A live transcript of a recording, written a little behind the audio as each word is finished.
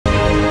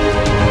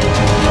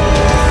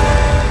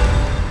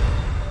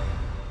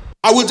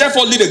I will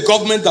therefore lead a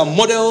government that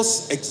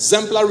models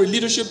exemplary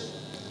leadership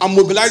and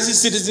mobilizes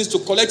citizens to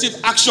collective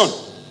action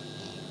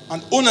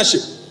and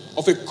ownership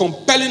of a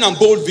compelling and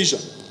bold vision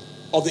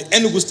of the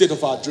Enugu state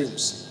of our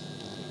dreams.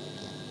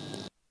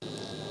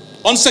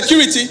 On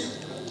security,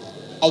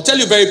 I'll tell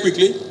you very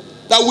quickly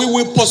that we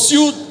will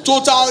pursue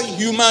total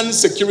human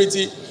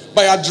security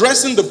by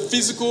addressing the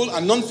physical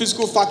and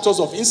non-physical factors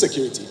of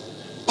insecurity,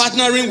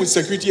 partnering with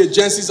security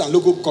agencies and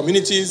local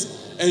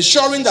communities,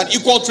 ensuring that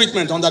equal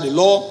treatment under the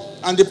law,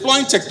 and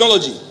deploying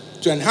technology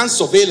to enhance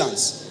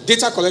surveillance,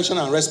 data collection,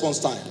 and response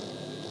time.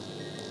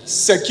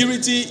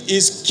 Security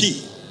is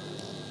key.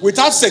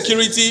 Without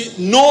security,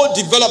 no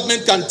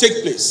development can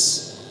take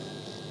place.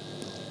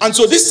 And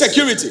so this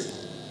security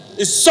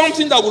is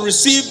something that will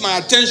receive my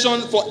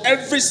attention for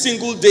every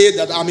single day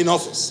that I'm in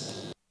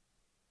office.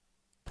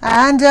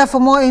 And for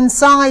more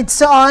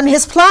insights on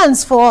his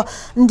plans for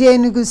the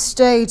Enugu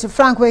State,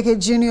 Frank Nweke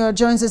Jr.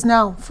 joins us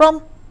now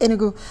from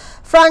Enugu.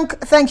 Frank,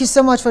 thank you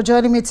so much for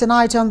joining me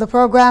tonight on the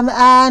program.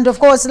 And of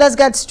course, let's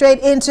get straight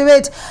into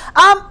it.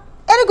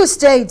 Enugu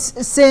State,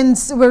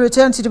 since we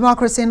returned to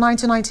democracy in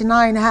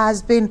 1999,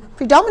 has been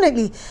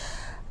predominantly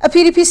a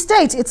PDP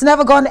state. It's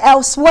never gone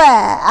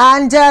elsewhere.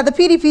 And the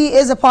PDP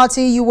is a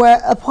party you were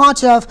a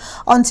part of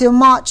until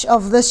March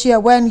of this year,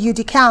 when you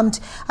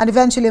decamped and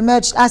eventually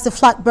emerged as the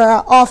flag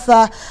bearer of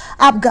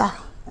ABGA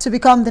to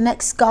become the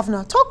next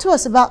governor. Talk to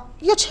us about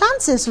your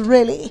chances,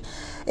 really,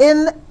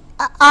 in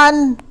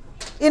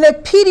a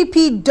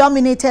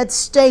PDP-dominated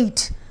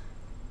state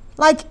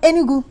like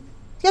Enugu.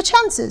 Your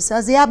chances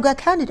as the ABGA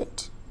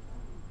candidate.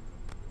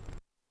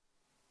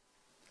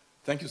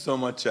 Thank you so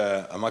much,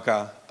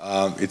 Amaka.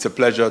 It's a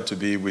pleasure to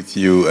be with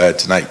you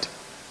tonight.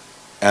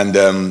 And,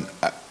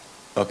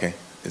 okay,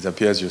 it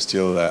appears you're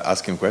still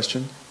asking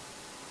questions.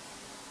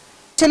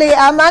 Actually,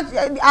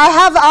 I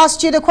have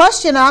asked you the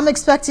question. I'm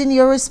expecting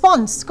your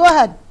response. Go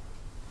ahead.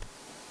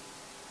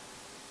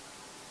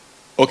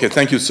 Okay,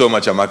 thank you so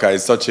much, Amaka.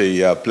 It's such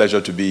a pleasure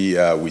to be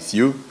with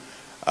you.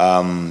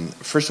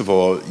 First of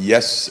all,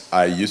 yes,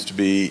 I used to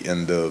be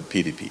in the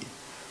PDP.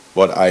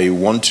 But I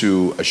want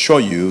to assure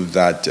you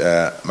that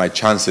my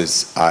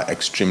chances are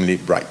extremely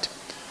bright,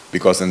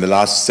 because in the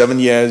last 7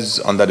 years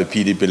under the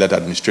PDP-led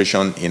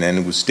administration in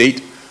Enugu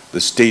State, the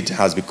state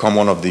has become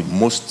one of the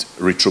most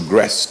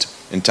retrogressed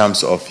in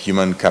terms of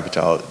human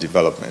capital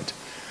development.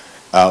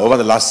 Over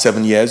the last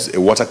 7 years,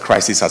 a water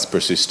crisis has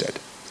persisted.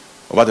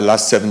 Over the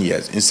last 7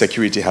 years,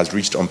 insecurity has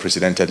reached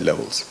unprecedented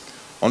levels.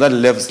 Under the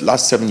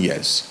last 7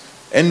 years,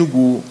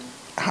 Enugu,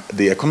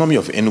 the economy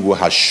of Enugu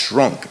has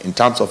shrunk in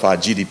terms of our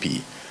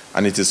GDP.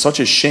 And it is such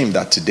a shame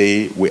that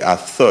today we are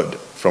third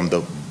from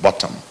the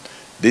bottom.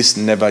 This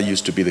never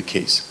used to be the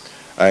case.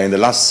 In the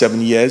last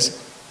 7 years,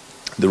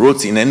 the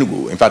roads in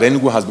Enugu, in fact,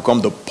 Enugu has become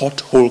the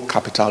pothole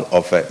capital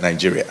of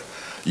Nigeria.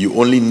 You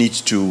only need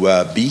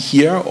to be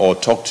here or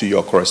talk to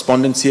your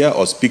correspondents here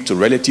or speak to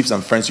relatives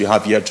and friends you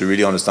have here to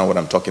really understand what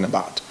I'm talking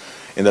about.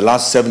 In the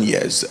last 7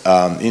 years,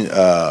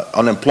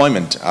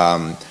 unemployment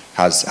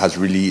has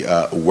really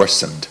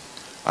worsened.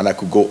 And I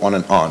could go on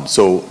and on.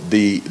 So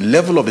the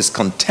level of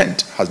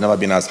discontent has never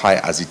been as high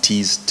as it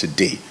is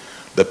today.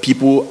 The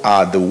people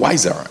are the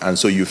wiser. And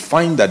so you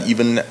find that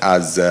even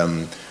as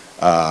the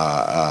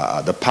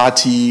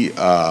party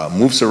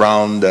moves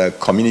around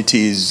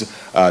communities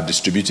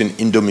distributing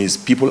indomies,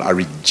 people are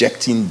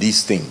rejecting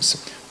these things.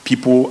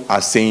 People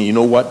are saying, you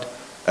know what,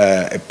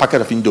 a packet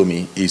of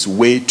indomie is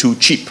way too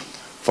cheap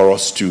for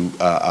us to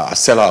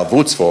sell our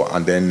votes for,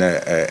 and then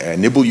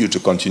enable you to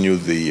continue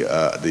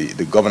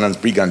the governance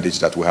brigandage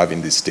that we have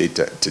in this state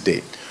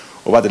today.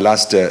 Over the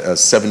last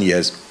 7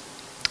 years,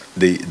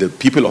 the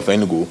people of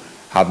Enugu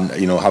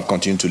have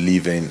continued to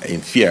live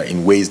in fear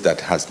in ways that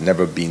has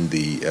never been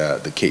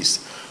the case.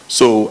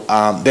 So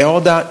there are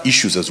other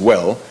issues as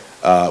well,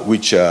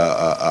 which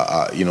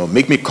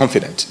make me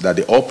confident that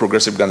the All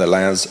Progressive Grand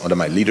Alliance under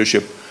my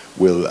leadership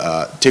will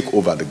take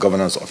over the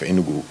governance of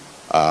Enugu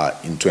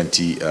in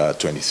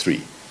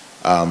 2023.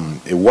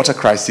 A water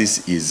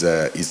crisis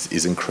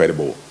is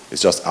incredible.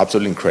 It's just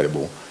absolutely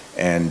incredible.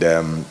 And,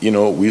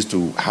 we used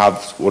to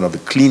have one of the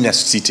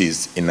cleanest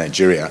cities in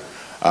Nigeria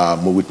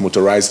with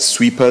motorized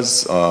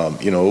sweepers,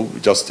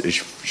 just a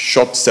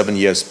short 7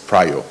 years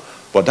prior.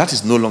 But that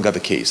is no longer the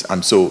case.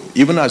 And so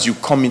even as you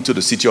come into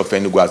the city of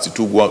Enugu, as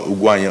to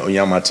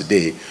Ugwanyama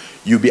today,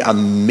 you'll be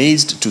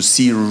amazed to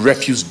see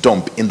refuse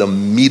dump in the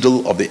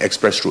middle of the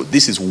express road.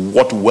 This is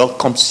what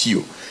welcomes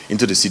you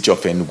into the city of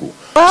Enugu.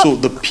 So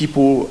the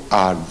people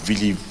are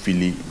really,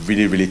 really,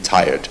 really, really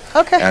tired.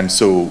 Okay. And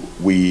so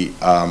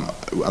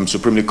I'm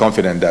supremely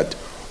confident that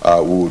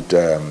we'll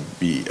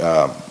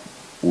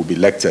be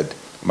elected.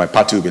 My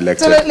party will be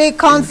elected. Absolutely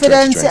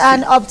confident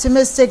and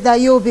optimistic that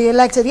you'll be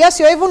elected. Yes,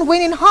 you're even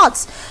winning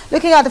hearts.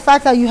 Looking at the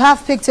fact that you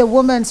have picked a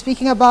woman,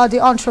 speaking about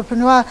the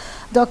entrepreneur,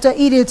 Dr.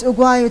 Edith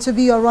Ugwayo, to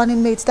be your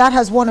running mate, that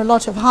has won a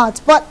lot of hearts.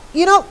 But,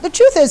 the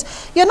truth is,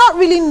 you're not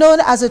really known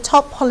as a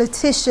top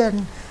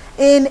politician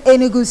in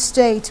Enugu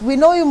State. We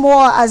know you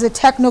more as a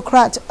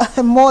technocrat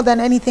more than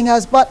anything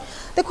else. But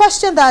the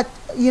question that,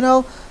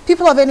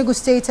 people of Enugu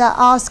State are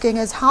asking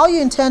is how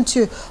you intend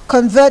to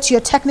convert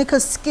your technical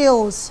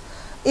skills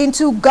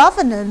into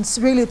governance,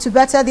 really, to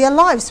better their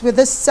lives with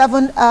these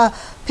 7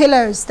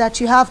 pillars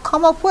that you have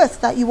come up with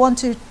that you want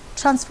to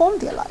transform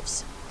their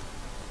lives.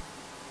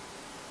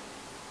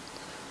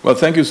 Well,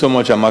 thank you so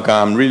much, Amaka.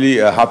 I'm really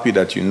happy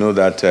that you know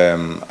that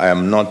I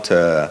am not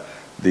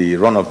the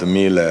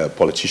run-of-the-mill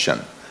politician,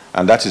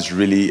 and that is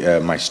really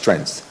my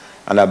strength.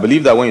 And I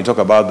believe that when you talk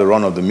about the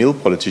run-of-the-mill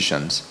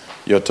politicians,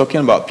 you're talking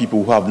about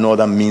people who have no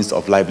other means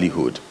of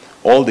livelihood.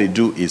 All they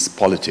do is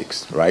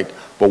politics, right?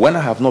 But when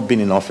I have not been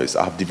in office,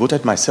 I have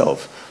devoted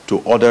myself to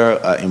other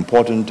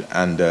important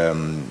and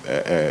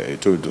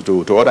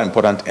to other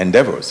important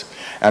endeavors.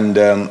 And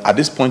at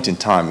this point in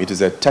time, it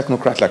is a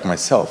technocrat like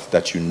myself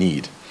that you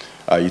need.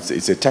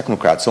 It's a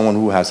technocrat, someone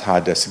who has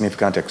had a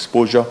significant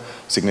exposure,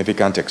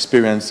 significant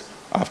experience.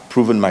 I've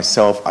proven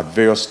myself at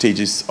various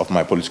stages of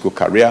my political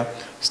career,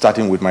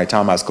 starting with my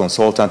time as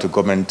consultant to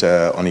government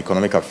on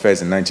economic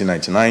affairs in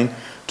 1999,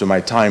 to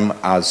my time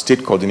as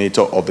state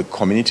coordinator of the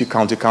Community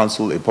County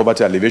Council, a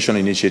poverty alleviation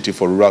initiative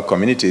for rural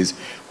communities,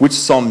 which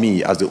saw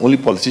me as the only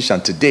politician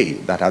today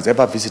that has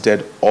ever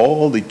visited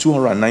all the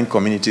 209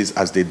 communities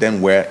as they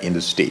then were in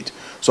the state.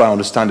 So I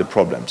understand the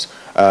problems.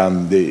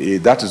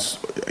 That is,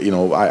 you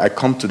know, I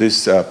come to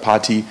this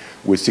party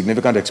with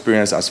significant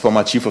experience as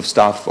former chief of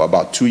staff for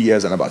about 2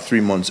 years and about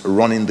 3 months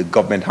running the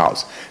government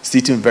house,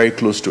 sitting very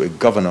close to a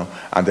governor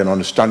and then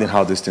understanding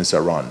how these things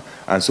are run.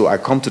 And so I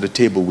come to the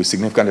table with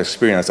significant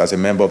experience as a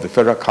member of the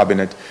federal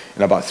cabinet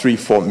in about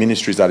 3-4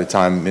 ministries at a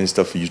time: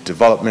 Minister for Youth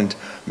Development,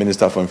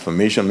 Minister for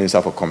Information,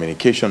 Minister for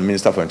Communication,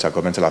 Minister for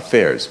Intergovernmental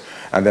Affairs.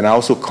 And then I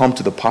also come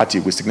to the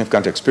party with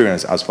significant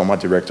experience as former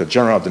Director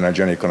General of the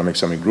Nigerian Economic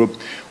Summit Group,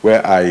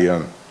 where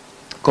I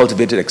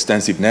cultivated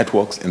extensive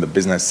networks in the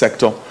business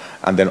sector,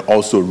 and then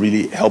also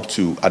really helped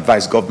to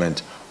advise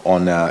government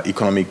on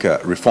economic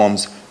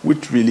reforms,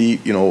 which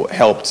really, you know,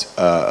 helped,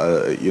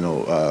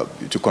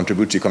 to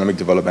contribute to economic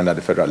development at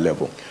the federal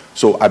level.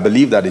 So I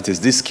believe that it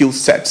is these skill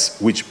sets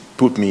which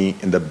put me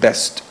in the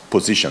best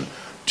position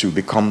to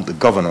become the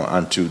governor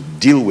and to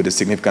deal with the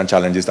significant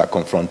challenges that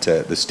confront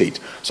the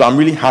state. So I'm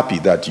really happy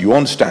that you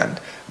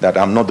understand that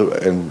I'm not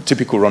the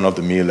typical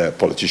run-of-the-mill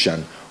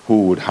politician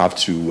who would have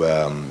to,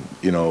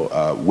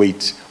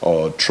 wait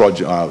or trudge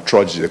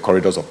the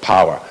corridors of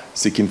power,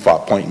 seeking for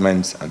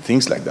appointments and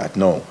things like that.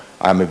 No,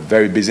 I'm a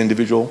very busy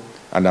individual,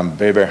 and I'm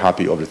very, very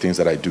happy of the things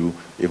that I do,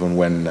 even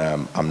when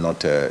I'm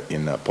not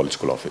in a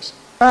political office.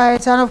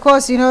 Right, and of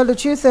course, you know, the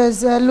truth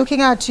is,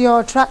 looking at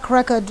your track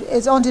record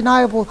is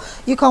undeniable.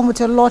 You come with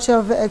a lot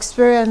of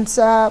experience,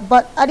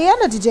 but at the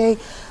end of the day,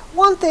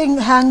 one thing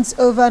hangs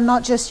over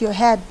not just your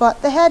head,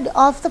 but the head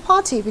of the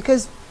party,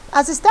 because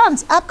as it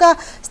stands, APGA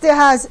still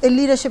has a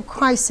leadership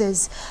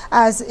crisis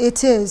as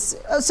it is.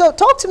 So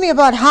talk to me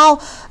about how,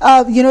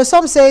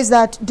 some says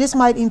that this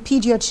might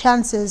impede your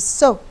chances.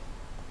 So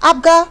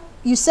APGA,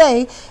 you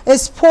say,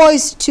 is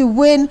poised to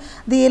win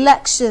the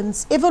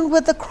elections, even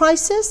with the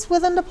crisis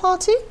within the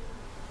party?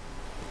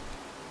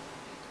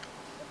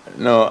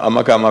 No,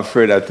 Amaka, I'm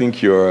afraid I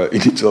think you're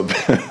in it up.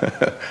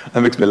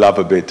 That makes me laugh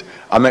a bit.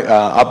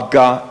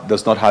 APGA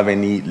does not have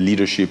any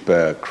leadership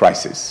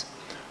crisis.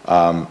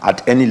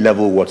 At any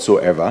level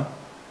whatsoever.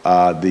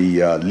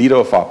 The leader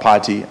of our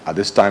party, at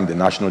this time the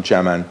national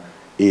chairman,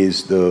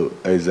 is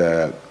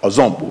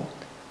Ozombu,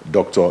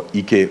 Dr.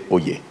 Ike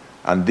Oye.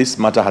 And this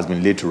matter has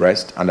been laid to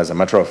rest, and as a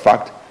matter of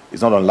fact,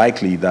 it's not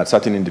unlikely that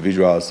certain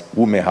individuals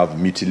who may have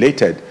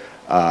mutilated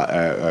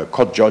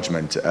court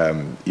judgment,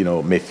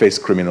 may face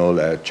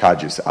criminal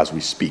charges as we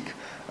speak.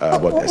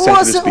 But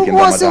essentially speaking, the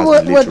matter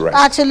has been laid to rest.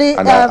 Actually,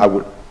 and I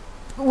would...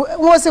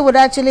 Mose would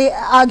actually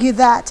argue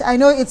that. I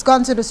know it's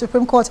gone to the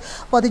Supreme Court,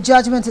 but the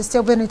judgment is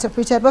still being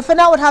interpreted. But for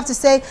now, I would have to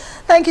say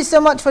thank you so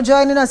much for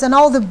joining us, and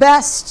all the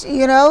best,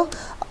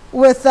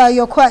 with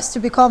your quest to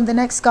become the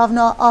next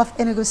governor of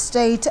Enugu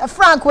State.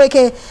 Frank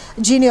Nweke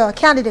Jr.,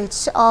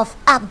 candidate of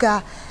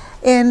APGA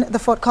in the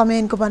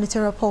forthcoming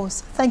gubernatorial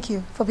polls. Thank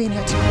you for being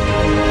here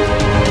today.